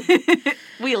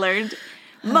 We learned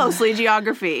mostly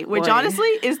geography, which Boy. honestly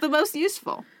is the most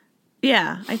useful.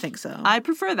 Yeah, I think so. I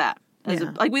prefer that.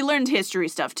 Yeah. Like, we learned history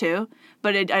stuff too,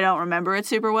 but I don't remember it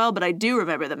super well, but I do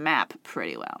remember the map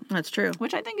pretty well, That's true.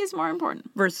 which I think is more important.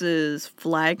 Versus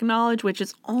flag knowledge, which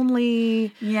is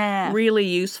only Yeah. really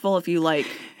useful if you, like,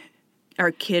 are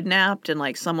kidnapped and,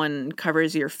 like, someone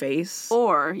covers your face.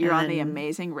 Or you're on the And-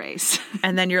 Amazing Race.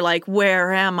 And then you're like,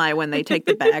 where am I when they take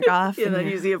the bag off? And then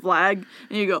you're- you see a flag,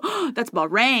 and you go, oh, that's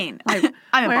Bahrain. I'm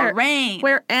in where- Bahrain.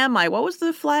 Where am I? What was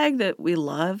the flag that we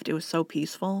loved? It was so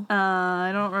peaceful. I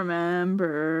don't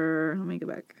remember. Let me go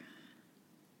back.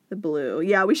 The blue.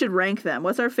 Yeah, we should rank them.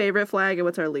 What's our favorite flag and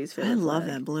what's our least favorite I love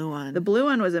flag? that blue one. The blue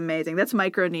one was amazing. That's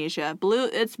Micronesia. Blue,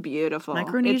 it's beautiful.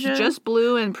 Micronesia? It's just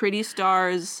blue and pretty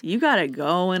stars. You got it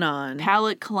going on.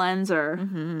 Palette cleanser.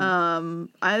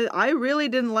 I really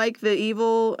didn't like the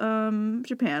evil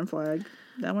Japan flag.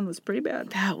 That one was pretty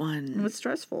bad. That It one was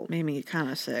stressful. made me kind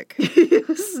of sick. It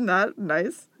was not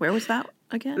nice. Where was that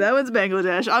again? That one's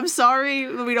Bangladesh. I'm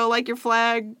sorry we don't like your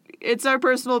flag. It's our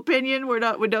personal opinion. We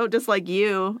don't dislike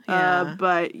you. Yeah.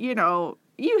 But you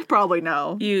probably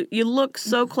know. You look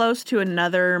so close to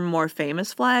another more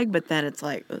famous flag, but then it's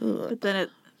like, ugh. But then it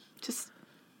just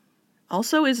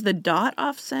Also, is the dot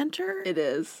off center? it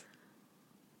is.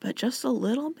 But just a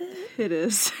little bit? It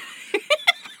is.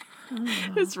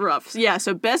 It's rough. Yeah,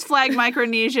 so best flag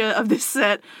Micronesia of this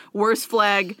set, worst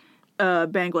flag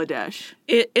Bangladesh.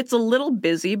 It's a little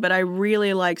busy, but I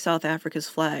really like South Africa's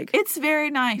flag. It's very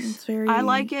nice. It's very I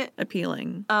like it.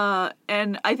 appealing.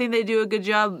 And I think they do a good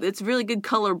job. It's really good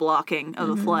color blocking of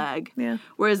the flag. Yeah.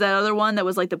 Whereas that other one that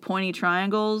was like the pointy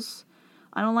triangles,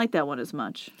 I don't like that one as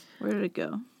much. Where did it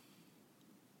go?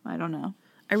 I don't know.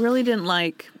 I really didn't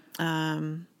like,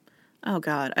 oh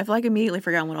God, I've like immediately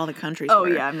forgotten what all the countries Oh, were.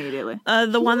 yeah, immediately.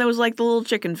 The one that was like the little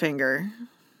chicken finger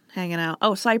hanging out.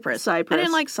 Oh, Cyprus. Cyprus. I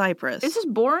didn't like Cyprus. It's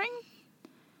just boring.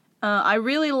 I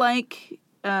really like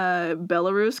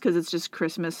Belarus because it's just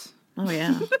Christmas, Oh,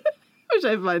 yeah. which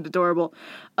I find adorable.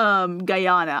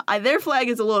 Guyana. Their flag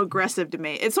is a little aggressive to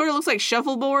me. It sort of looks like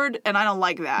shuffleboard, and I don't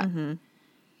like that.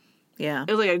 Yeah.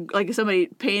 It was like somebody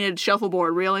painted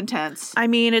shuffleboard real intense. I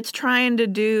mean, it's trying to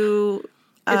do...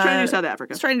 It's trying to do South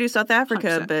Africa. It's trying to do South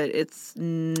Africa, 100%. but it's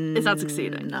not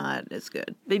succeeding. Not as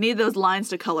good. They need those lines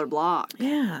to color block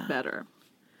Yeah. better.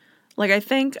 Like, I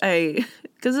think because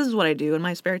this is what I do in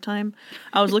my spare time.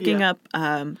 I was looking Yeah.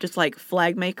 up just like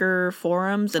flag maker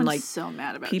forums and I'm like so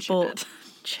mad about people. Chad.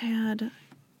 Chad.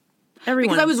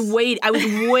 Everyone. Because I was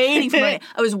waiting for Romania.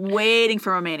 I was waiting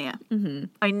for Romania. Mm-hmm.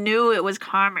 I knew it was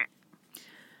coming.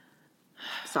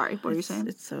 Sorry, what were you saying?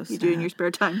 It's so You sad. do in your spare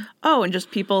time. Oh, and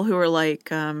just people who are like,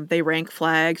 they rank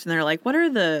flags and they're like, what are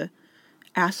the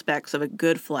aspects of a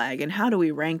good flag and how do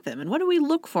we rank them and what do we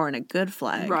look for in a good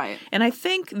flag? Right. And I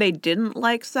think they didn't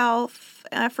like South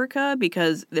Africa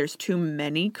because there's too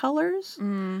many colors.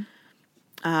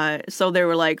 So they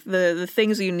were like, the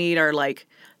things you need are like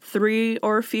 3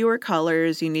 or fewer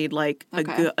colors. You need like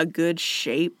Okay. a good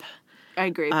shape. I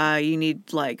agree. You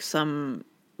need like some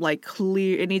like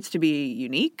clear. It needs to be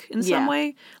unique in Yeah. some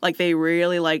way. Like they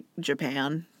really like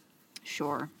Japan,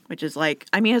 Sure. which is like,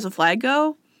 I mean, as a flag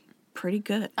go, pretty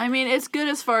good. I mean, it's good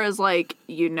as far as like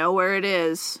you know where it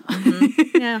is.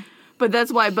 Yeah. But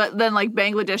that's why. But then like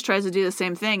Bangladesh tries to do the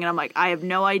same thing, and I'm like, I have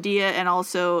no idea, and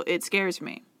also it scares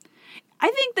me. I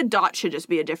think the dot should just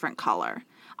be a different color.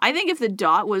 I think if the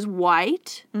dot was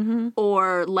white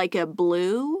or like a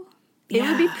blue, it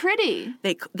would be Yeah. pretty.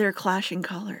 They're clashing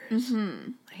colors.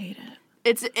 I hate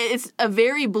it. It's a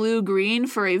very blue green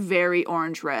for a very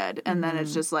orange red, and then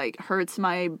it's just like hurts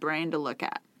my brain to look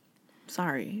at.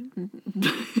 Sorry.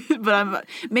 But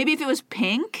maybe if it was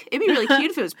pink, it'd be really cute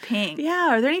if it was pink. Yeah.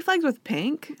 Are there any flags with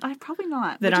pink? Probably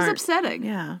not. That Which is aren't- upsetting.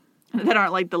 Yeah. that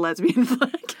aren't like the lesbian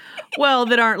flag. Well,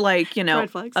 that aren't like, Pride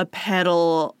flags. a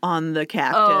petal on the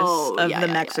cactus Oh, of yeah, the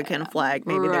yeah, Mexican flag.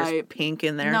 Maybe there's Right. pink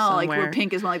in there No, somewhere. like where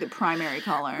pink is one of like the primary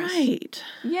colors. Right.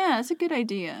 Yeah, it's a good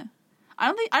idea. I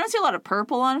don't see a lot of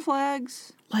purple on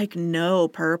flags, Like no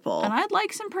purple. and I'd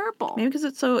like some purple. Maybe because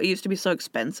it used to be so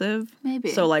expensive. Maybe.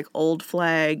 So like old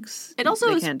flags, It also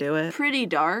they is can't do it. pretty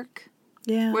dark.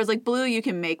 Yeah. Whereas like blue, you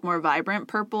can make more vibrant.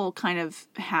 Purple kind of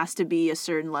has to be a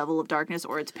certain level of darkness,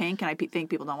 or it's pink, and I think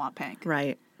people don't want pink.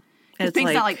 Right. Because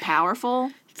pink's not like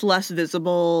powerful. It's less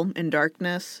visible in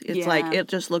darkness. It's like Yeah. it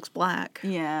just looks black.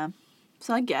 Yeah,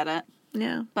 so I get it.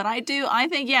 Yeah. But I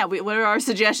think, yeah, what are our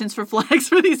suggestions for flags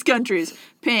for these countries?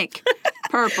 Pink,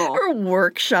 purple, Or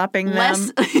workshopping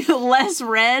them. less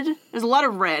red. There's a lot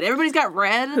of red. Everybody's got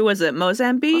red. Who was it?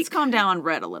 Mozambique? Let's calm down on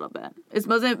red a little bit. Is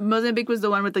Mozambique was the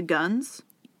one with the guns?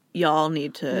 Y'all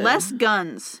need to. Less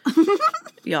guns.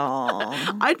 Y'all.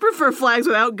 I'd prefer flags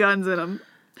without guns in them.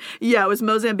 Yeah, it was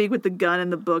Mozambique with the gun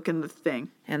and the book and the thing.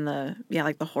 And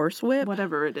like the horse whip.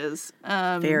 Whatever it is.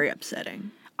 Very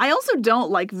upsetting. I also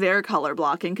don't like their color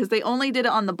blocking because they only did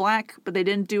it on the black, but they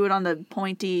didn't do it on the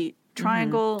pointy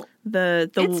triangle.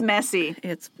 It's messy.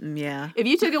 Yeah. If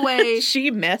you took away She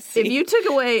messy. if you took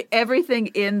away everything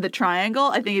in the triangle,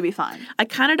 I think it'd be fine. I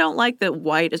kind of don't like that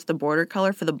white is the border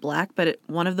color for the black, but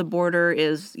one of the border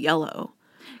is yellow,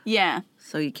 Yeah.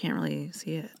 so you can't really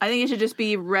see it. I think it should just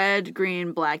be red,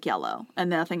 green, black, yellow, and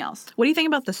nothing else. What do you think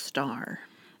about the star?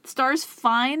 Star's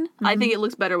fine. I think it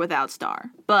looks better without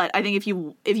star. But I think if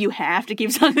you have to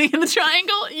keep something in the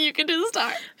triangle, you can do the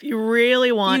star. If you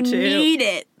really want You to. need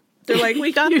it. They're like,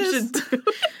 we got You this. should do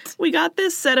it. We got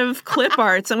this set of clip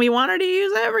arts, and we wanted to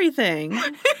use everything.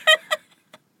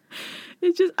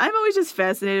 It's just I'm always just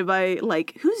fascinated by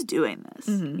like who's doing this.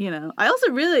 Mm-hmm. You know. I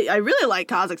really like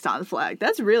Kazakhstan's flag.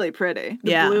 That's really pretty.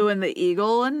 The Yeah. blue and the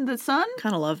eagle and the sun.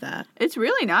 Kind of love that. It's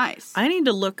really nice. I need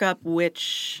to look up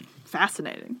which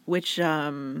Fascinating. I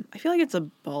feel like it's a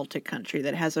Baltic country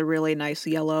that has a really nice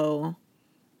yellow,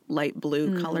 light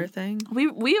blue color thing. We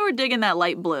were digging that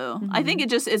light blue. I think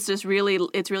it's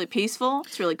really peaceful.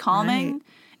 It's really calming. Right.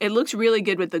 It looks really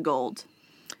good with the gold.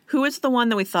 Who is the one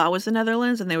that we thought was the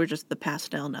Netherlands, and they were just the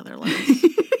pastel Netherlands?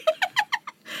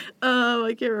 Oh,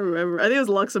 I can't remember. I think it was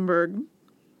Luxembourg,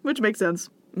 which makes sense.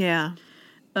 Yeah.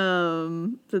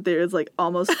 That there is like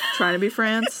almost trying to be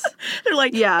France. They're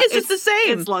like, Yeah, it's just the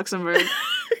same. It's Luxembourg.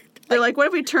 They're like, what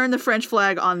if we turn the French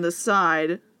flag on the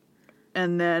side,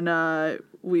 and then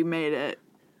we made it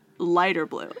lighter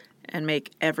blue? And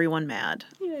make everyone mad.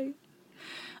 Yay.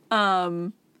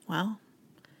 Well,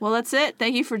 Well, that's it.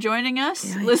 Thank you for joining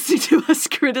us, Yeah. listening to us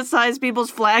criticize people's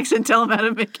flags and tell them how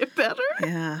to make it better.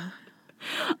 yeah.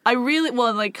 I really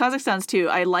like Kazakhstan's too.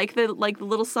 I like the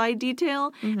little side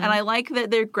detail, and I like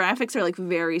that their graphics are like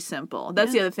very simple.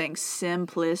 That's the other thing,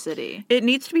 simplicity. It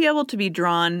needs to be able to be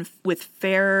drawn with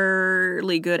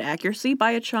fairly good accuracy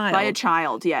by a child. By a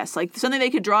child, yes, like something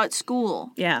they could draw at school,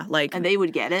 Yeah, like and they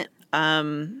would get it.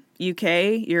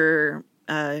 UK, your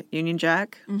Union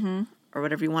Jack, or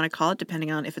whatever you want to call it,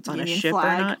 depending on if it's on Union a ship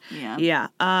flag, or not. yeah.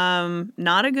 Yeah.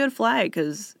 Not a good flag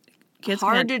because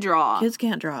Hard to draw. Kids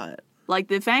can't draw it. Like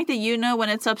the fact that you know when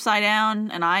it's upside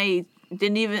down, and I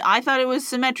thought it was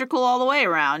symmetrical all the way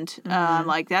around.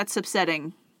 Like that's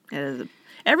upsetting. It is.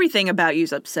 Everything about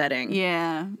you's upsetting.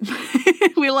 Yeah.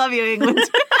 We love you, England.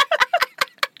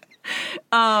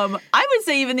 I would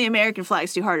say even the American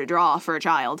flag's too hard to draw for a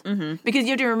child because you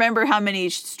have to remember how many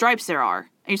stripes there are.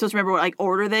 And you're supposed to remember what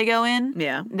order they go in.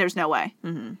 Yeah. There's no way.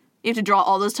 You have to draw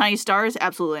all those tiny stars?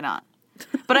 Absolutely not.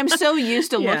 But I'm so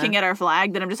used to Yeah. looking at our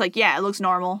flag that I'm just like, yeah, it looks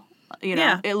normal. You know,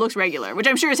 Yeah. it looks regular, which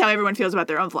I'm sure is how everyone feels about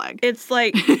their own flag. It's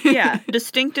like, yeah,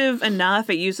 distinctive enough.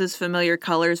 It uses familiar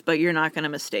colors, but you're not going to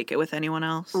mistake it with anyone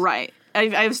else. Right. I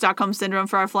have Stockholm Syndrome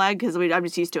for our flag because I'm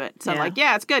just used to it. So I'm Yeah. like,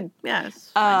 yeah, it's good. Yes.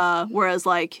 Whereas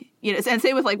like, you know, and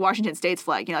same with like Washington State's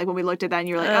flag, you know, like when we looked at that and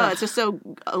you're like, oh, Ugh. it's just so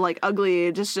like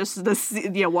ugly. Just this, you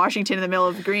know, Washington in the middle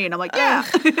of green. I'm like, yeah,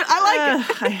 I like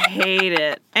it. I hate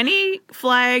it. Any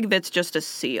flag that's just a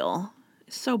seal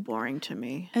is so boring to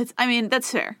me. I mean, that's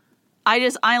fair. I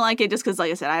like it just because, like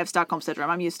I said, I have Stockholm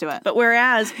Syndrome. I'm used to it. But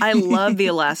whereas I love the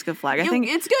Alaska flag. I think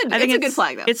it's good. I think It's a good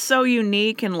flag, though. It's so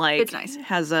unique and like It's nice.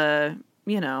 has a,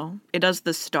 you know, it does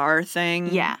the star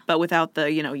thing. Yeah. But without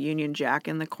the, you know, Union Jack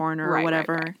in the corner Right, or right,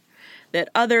 whatever right. that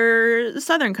other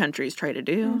southern countries try to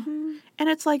do. And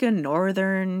it's like a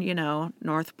northern, you know,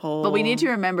 North Pole. But we need to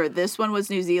remember this one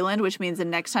was New Zealand, which means the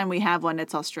next time we have one,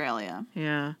 it's Australia.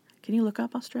 Yeah. Can you look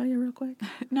up Australia real quick?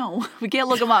 No, we can't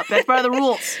look them up. That's part of the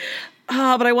rules.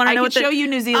 Oh, but I want to I know could what show you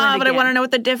New Zealand but I again. want to know what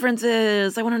the difference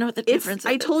is. I want to know what the difference is.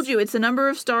 I told you, it's the number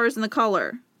of stars and the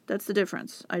color. That's the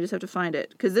difference. I just have to find it.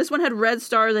 Because this one had red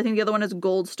stars. I think the other one has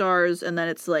gold stars. And then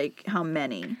it's like, how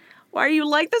many? Why are you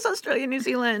like this, Australia, New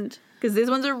Zealand? Because these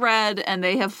ones are red and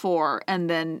they have 4. And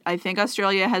then I think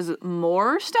Australia has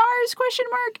more stars, ?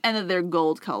 And then they're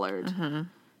gold colored. Mm-hmm.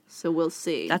 So we'll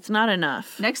see. That's not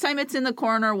enough. Next time it's in the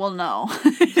corner, we'll know.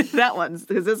 That one's,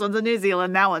 because this one's in New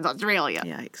Zealand, that one's Australia.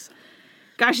 Yikes.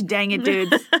 Gosh dang it,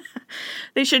 dudes.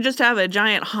 They should just have a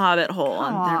giant hobbit hole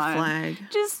on their on. flag.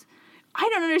 Just, I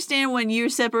don't understand when you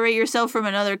separate yourself from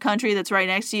another country that's right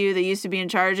next to you that used to be in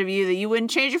charge of you, that you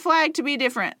wouldn't change your flag to be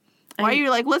different. Why are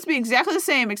you like, let's be exactly the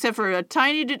same except for a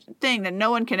tiny thing that no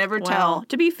one can ever tell?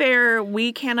 To be fair,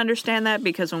 we can't understand that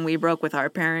because when we broke with our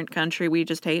parent country, we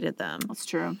just hated them. That's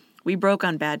true. We broke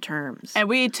on bad terms. And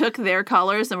we took their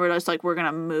colors and we're just like, we're going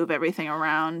to move everything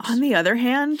around. On the other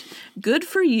hand, good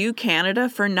for you, Canada,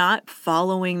 for not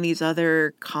following these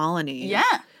other colonies. Yeah.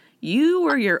 You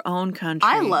were your own country.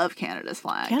 I love Canada's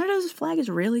flag. Canada's flag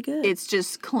is really good. It's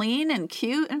just clean and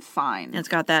cute and fine. And it's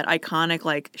got that iconic,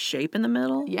 like, shape in the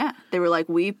middle. Yeah. They were like,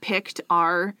 we picked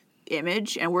our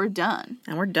image and we're done.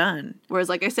 And we're done. Whereas,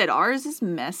 like I said, ours is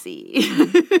messy.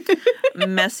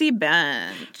 Messy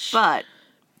bench. But,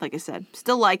 like I said,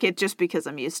 still like it just because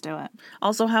I'm used to it.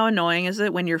 Also, how annoying is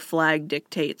it when your flag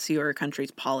dictates your country's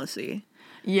policy?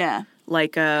 Yeah.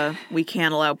 Like, we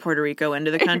can't allow Puerto Rico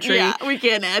into the country. Yeah, we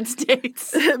can't add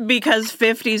states. Because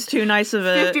 50's too nice of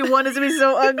a... 51 is going to be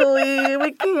so ugly.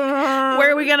 We can't.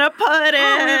 Where are we going to put it? We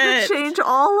have to change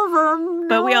all of them.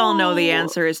 But we all know the No.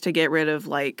 answer is to get rid of,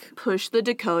 like... Push the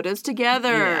Dakotas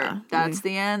together. Yeah, That's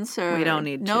the answer. we don't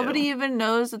need Nobody two. even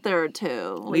knows that there are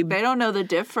 2. They don't know the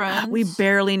difference. We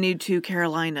barely need 2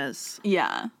 Carolinas.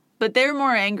 Yeah. But they're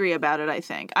more angry about it, I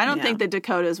think. I don't Yeah. think the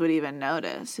Dakotas would even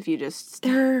notice if you just...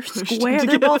 They're pushed square. them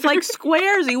They're both together. like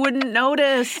squares. You wouldn't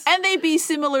notice. And they'd be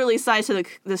similarly sized to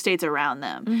the states around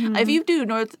them. If you do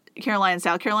North Carolina and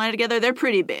South Carolina together, they're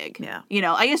pretty big. Yeah. You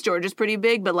know, I guess Georgia's pretty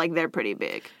big, but, like, they're pretty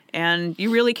big. And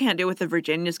you really can't do it with the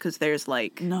Virginias because there's,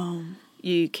 like... No.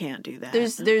 You can't do that.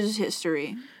 There's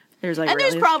history. There's like, And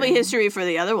really there's probably history for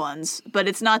the other ones, but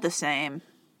it's not the same.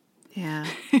 Yeah.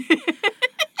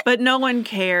 But no one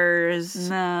cares.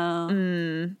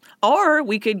 No. Or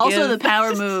we could give... Also, the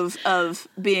power move of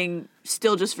being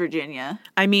still just Virginia.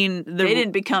 I mean, They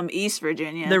didn't become East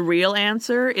Virginia. the real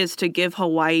answer is to give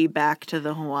Hawaii back to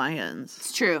the Hawaiians.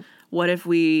 It's true. What if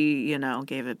we,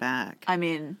 gave it back? I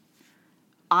mean,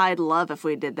 I'd love if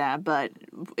we did that, but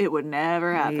it would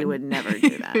never happen. We would never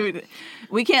do that.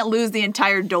 We can't lose the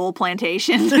entire Dole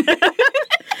plantation.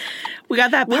 We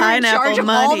got that We're in pineapple charge of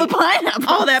money. all the pineapples.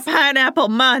 All that pineapple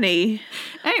money.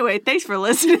 Anyway, thanks for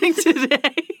listening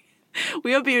today.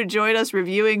 We hope you enjoyed us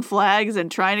reviewing flags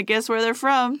and trying to guess where they're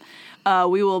from.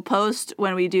 We will post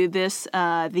when we do this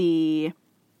what's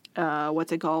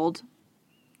it called?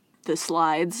 The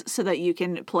slides, so that you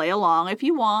can play along if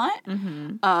you want.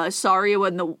 Mm-hmm. Sorry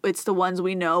when it's the ones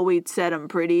we know, we'd set them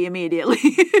pretty immediately.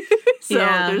 So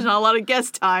there's not a lot of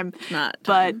guess time. Not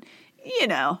time. But,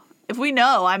 if we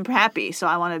know, I'm happy. So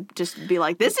I want to just be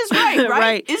like, this is right?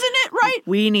 Right. Isn't it right?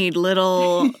 We need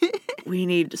we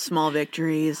need small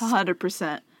victories.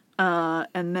 100%.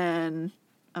 And then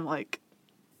I'm like,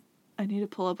 I need to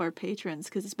pull up our patrons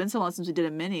because it's been so long since we did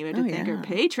a mini. We have to thank our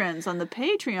patrons on the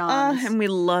Patreons. And we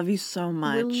love you so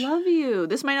much. We love you.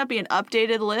 This might not be an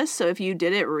updated list, so if you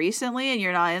did it recently and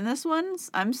you're not in this one,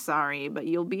 I'm sorry, but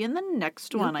you'll be in the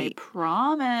next one, I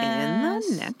promise.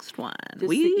 In the next one.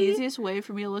 The easiest way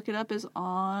for me to look it up is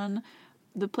on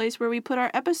the place where we put our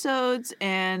episodes,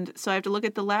 and so I have to look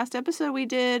at the last episode we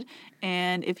did,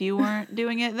 and if you weren't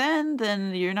doing it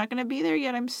then you're not going to be there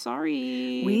yet. I'm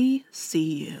sorry. We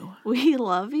see you. We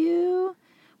love you.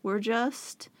 We're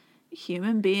just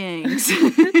human beings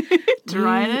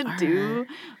trying to do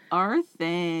our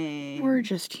thing. We're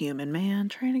just human, man,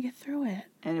 trying to get through it.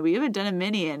 And we haven't done a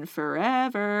mini in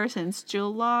forever, since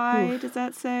July. Does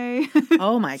that say?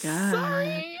 Oh my god.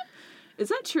 Sorry. Is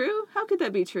that true? How could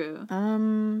that be true?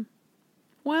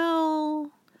 Well,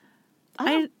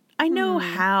 I know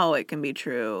how it can be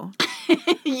true.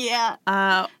 Yeah.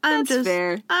 That's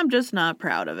fair. I'm just not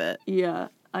proud of it. Yeah.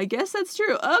 I guess that's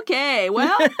true. Okay,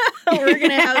 well. We're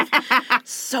going to have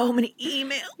so many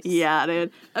emails. Yeah,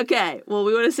 dude. Okay, well,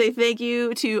 we want to say thank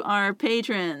you to our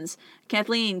patrons.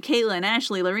 Kathleen, Caitlin,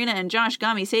 Ashley, Lorena, and Josh,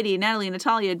 Gami, Sadie, Natalie,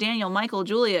 Natalia, Daniel, Michael,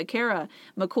 Julia, Kara,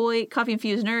 McCoy, Coffee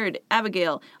Infused Nerd,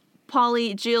 Abigail,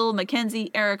 Polly, Jill, Mackenzie,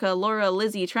 Erica, Laura,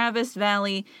 Lizzie, Travis,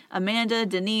 Valley, Amanda,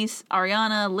 Denise,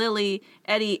 Ariana, Lily,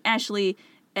 Eddie, Ashley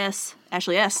S.,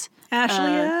 Ashley S.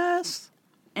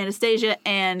 Anastasia,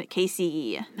 and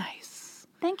Casey. Nice.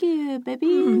 Thank you,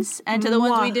 babies. And to the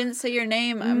ones we Mwah. didn't say your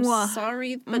name, I'm Mwah.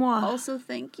 sorry, but Mwah. also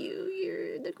thank you.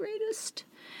 You're the greatest.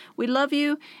 We love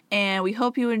you, and we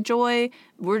hope you enjoy.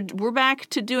 We're back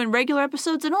to doing regular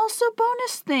episodes and also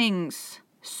bonus things.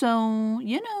 So,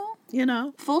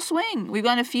 full swing. We've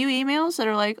gotten a few emails that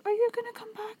are like, are you going to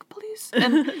come back, please?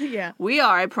 And Yeah. we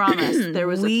are, I promise. There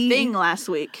was a thing last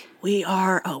week. We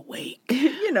are awake.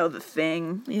 You know the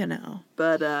thing.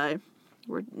 But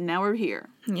we're here.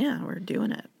 Yeah, we're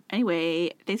doing it.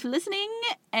 Anyway, thanks for listening,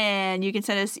 and you can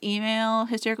send us email,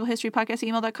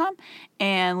 hystericalhistorypodcast@gmail.com,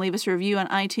 and leave us a review on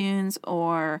iTunes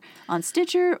or on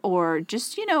Stitcher, or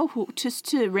just, just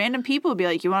to random people, be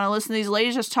like, you want to listen to these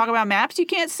ladies just talk about maps you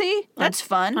can't see? That's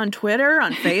fun. On Twitter,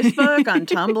 on Facebook, on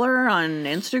Tumblr, on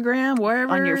Instagram,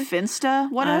 wherever. On your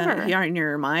Finsta, whatever. Yeah, on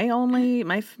your my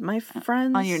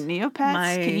friends. On your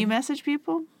Neopets, can you message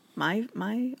people? My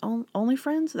only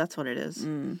friends? That's what it is.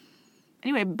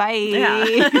 Anyway, bye. Yeah.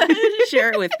 Share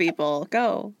it with people.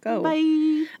 Go.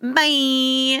 Bye.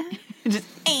 Bye. Just